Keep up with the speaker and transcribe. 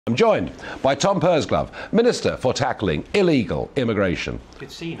I'm joined by Tom Pursglove, Minister for Tackling Illegal Immigration. Good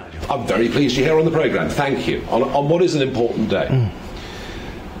to see you, Nigel. I'm very pleased you're here on the programme. Thank you. On what is an important day.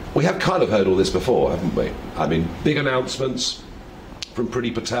 We have kind of heard all this before, haven't we? I mean, big announcements from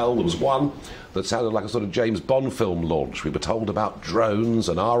Priti Patel. There was one that sounded like a sort of James Bond film launch. We were told about drones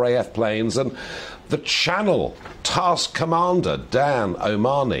and RAF planes and the Channel Task Commander, Dan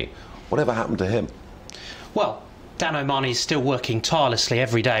Omani. Whatever happened to him? Well, Dan Omani is still working tirelessly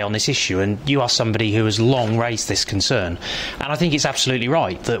every day on this issue, and you are somebody who has long raised this concern. And I think it's absolutely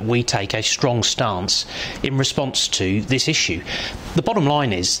right that we take a strong stance in response to this issue. The bottom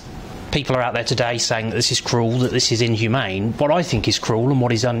line is, people are out there today saying that this is cruel, that this is inhumane. What I think is cruel and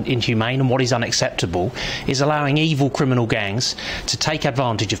what is inhumane and what is unacceptable is allowing evil criminal gangs to take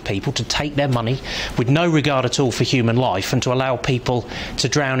advantage of people, to take their money with no regard at all for human life, and to allow people to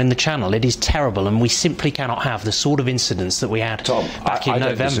drown in the Channel. It is terrible, and we simply cannot have the sort of incidents that we had back in November. I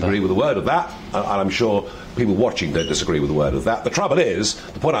don't disagree with a word of that, and I'm sure people watching don't disagree with a word of that. The trouble is,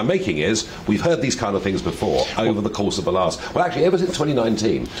 the point I'm making is, we've heard these kind of things before over the course of the last... Well, actually, ever since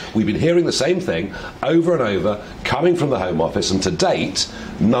 2019, we've been hearing the same thing over and over, coming from the Home Office, and to date,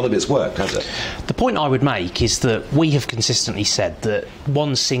 none of it's worked, has it? The point I would make is that we have consistently said that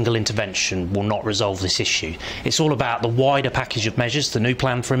one single intervention will not resolve this issue. It's all about the wider package of measures, the new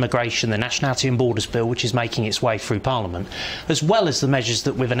plan for immigration, the Nationality and Borders Bill, which is making its way through Parliament, as well as the measures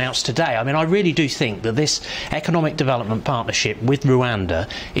that we've announced today. I mean, I really do think that this economic development partnership with Rwanda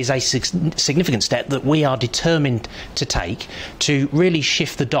is a significant step that we are determined to take to really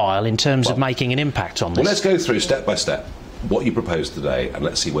shift the dial in terms of making an impact on this. Well, let's go through step by step what you proposed today, and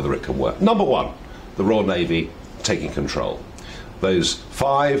let's see whether it can work. Number one, the Royal Navy taking control. Those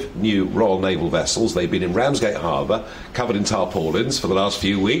 5 new Royal Naval vessels, they've been in Ramsgate Harbour, covered in tarpaulins for the last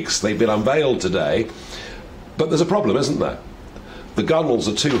few weeks. They've been unveiled today. But there's a problem, isn't there? The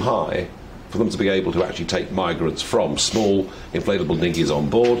gunwales are too high for them to be able to actually take migrants from small inflatable dinghies on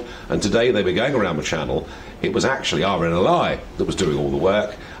board. And today they were going around the Channel. It was actually RNLI that was doing all the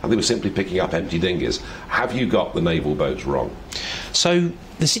work, and they were simply picking up empty dinghies. Have you got the naval boats wrong? So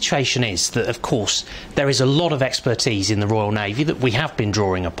the situation is that, of course, there is a lot of expertise in the Royal Navy that we have been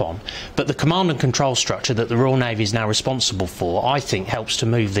drawing upon, but the command and control structure that the Royal Navy is now responsible for, I think, helps to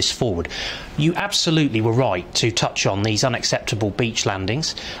move this forward. You absolutely were right to touch on these unacceptable beach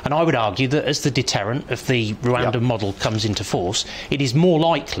landings, and I would argue that as the deterrent of the Rwanda model comes into force, it is more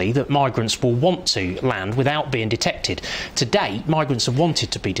likely that migrants will want to land without being detected. To date, migrants have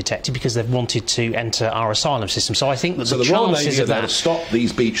wanted to be detected because they've wanted to enter our asylum system. So I think that the chances of that... to stop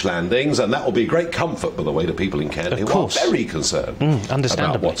these beach landings, and that will be a great comfort, by the way, to people in Kent who are very concerned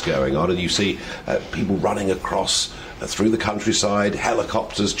about what's going on. And you see people running across through the countryside,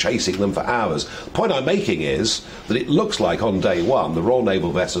 helicopters chasing them for hours. The point I'm making is that it looks like on day one the Royal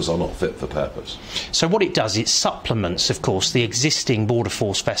Naval vessels are not fit for purpose. So what it does, it supplements, of course, the existing Border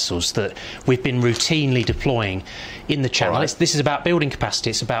Force vessels that we've been routinely deploying in the Channel. Right. This is about building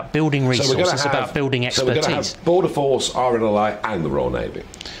capacity, it's about building resources, it's about building expertise. So we're going to have Border Force, RNLI and the Royal Navy.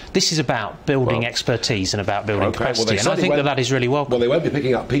 This is about building expertise and about building capacity, and I think that is really welcome. Well, they won't be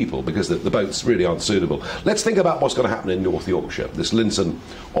picking up people because the boats really aren't suitable. Let's think about what's going to happen in North Yorkshire, this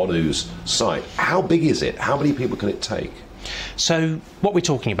Linton-on-Ouse site. How big is it? How many people can it take? So what we're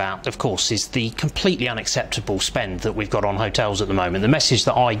talking about, of course, is the completely unacceptable spend that we've got on hotels at the moment. The message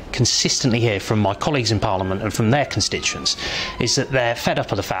that I consistently hear from my colleagues in Parliament and from their constituents is that they're fed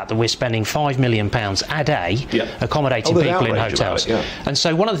up of the fact that we're spending £5 million a day accommodating people in hotels. And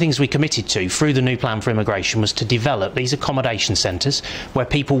so one of the things we committed to through the new plan for immigration was to develop these accommodation centres where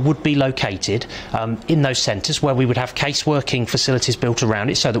people would be located in those centres, where we would have case working facilities built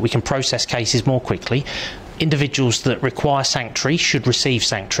around it so that we can process cases more quickly. Individuals that require sanctuary should receive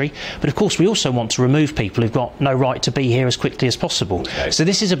sanctuary, but of course we also want to remove people who've got no right to be here as quickly as possible. So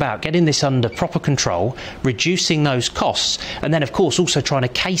this is about getting this under proper control, reducing those costs, and then of course also trying to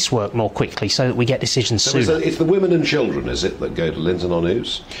casework more quickly so that we get decisions sooner. It's the women and children, is it, that go to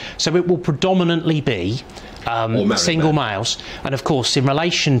Linton-on-Ouse? So it will predominantly be single males, and of course in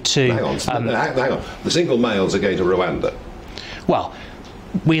relation to... Hang on, the single males are going to Rwanda? Well,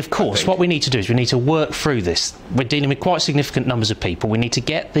 of course, what we need to do is we need to work through this. We're dealing with quite significant numbers of people. We need to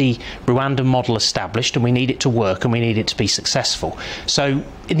get the Rwandan model established, and we need it to work, and we need it to be successful. So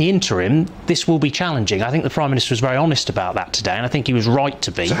in the interim, this will be challenging. I think the Prime Minister was very honest about that today, and I think he was right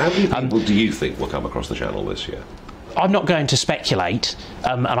to be. So how many people do you think will come across the Channel this year? I'm not going to speculate,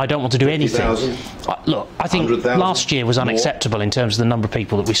 and I don't want to do anything. Look, I think last year was unacceptable in terms of the number of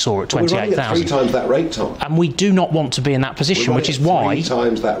people that we saw at 28,000. We're running at 3 times that rate, Tom. And we do not want to be in that position, which is why,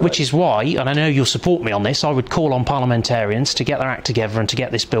 and I know you'll support me on this, I would call on parliamentarians to get their act together and to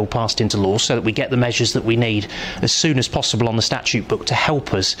get this bill passed into law so that we get the measures that we need as soon as possible on the statute book to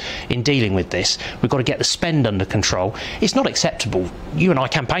help us in dealing with this. We've got to get the spend under control. It's not acceptable. You and I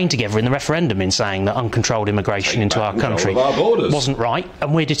campaigned together in the referendum in saying that uncontrolled immigration into our country wasn't right,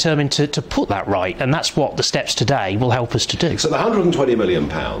 and we're determined to put that right, and that's what the steps today will help us to do. So the £120 million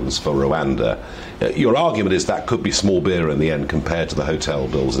for Rwanda, your argument is that could be small beer in the end compared to the hotel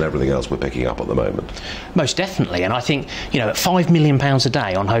bills and everything else we're picking up at the moment. Most definitely, and I think, you know, at £5 million a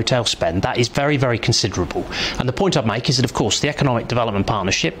day on hotel spend, that is very, very considerable. And the point I'd make is that, of course, the Economic Development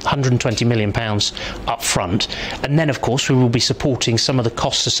Partnership, £120 million up front, and then, of course, we will be supporting some of the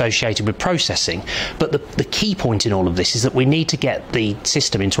costs associated with processing. But the key point in all of this is that we need to get the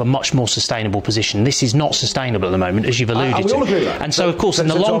system into a much more sustainable position. This is not sustainable at the moment, as you've alluded to. And so, of course, in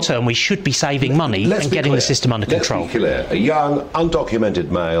the long term, we should be saving money and getting the system under control. Let's be clear. A young, undocumented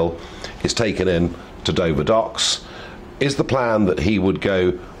male is taken in to Dover docks. Is the plan that he would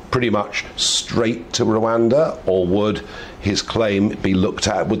go pretty much straight to Rwanda, or would his claim be looked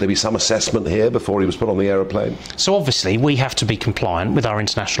at? Would there be some assessment here before he was put on the aeroplane? So obviously we have to be compliant with our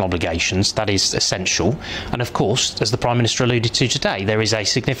international obligations. That is essential. And of course, as the Prime Minister alluded to today, there is a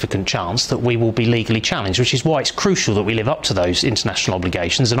significant chance that we will be legally challenged, which is why it's crucial that we live up to those international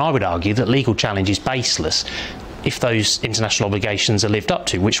obligations. And I would argue that legal challenge is baseless if those international obligations are lived up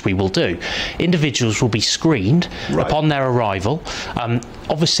to, which we will do. Individuals will be screened upon their arrival.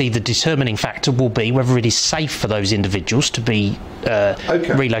 Obviously, the determining factor will be whether it is safe for those individuals to be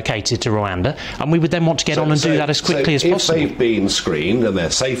relocated to Rwanda, and we would then want to get on and do that as quickly as possible. If they've been screened and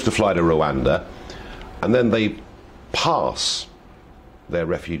they're safe to fly to Rwanda, and then they pass their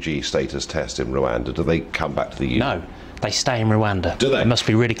refugee status test in Rwanda, do they come back to the EU? No. They stay in Rwanda. Do they? I must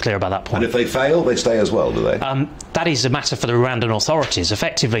be really clear about that point. And if they fail, they stay as well, do they? That is a matter for the Rwandan authorities.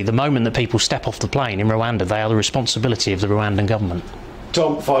 Effectively, the moment that people step off the plane in Rwanda, they are the responsibility of the Rwandan government.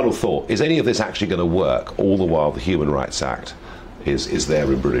 Tom, final thought. Is any of this actually going to work, all the while the Human Rights Act is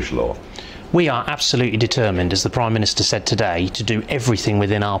there in British law? We are absolutely determined, as the Prime Minister said today, to do everything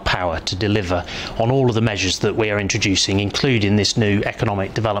within our power to deliver on all of the measures that we are introducing, including this new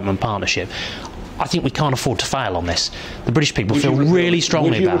Economic Development Partnership. I think we can't afford to fail on this. The British people feel really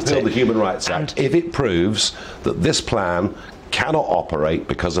strongly about it. Would you repeal the Human Rights Act if it proves that this plan cannot operate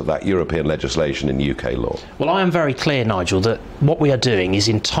because of that European legislation in UK law? Well, I am very clear, Nigel, that what we are doing is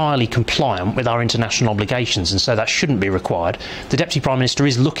entirely compliant with our international obligations, and so that shouldn't be required. The Deputy Prime Minister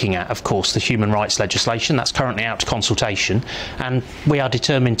is looking at, of course, the human rights legislation. That's currently out to consultation, and we are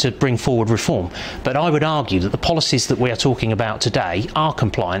determined to bring forward reform. But I would argue that the policies that we are talking about today are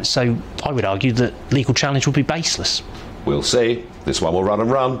compliant, so I would argue that legal challenge will be baseless. We'll see. This one will run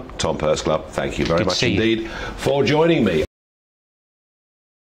and run. Tom Pursglove, thank you very much indeed for joining me.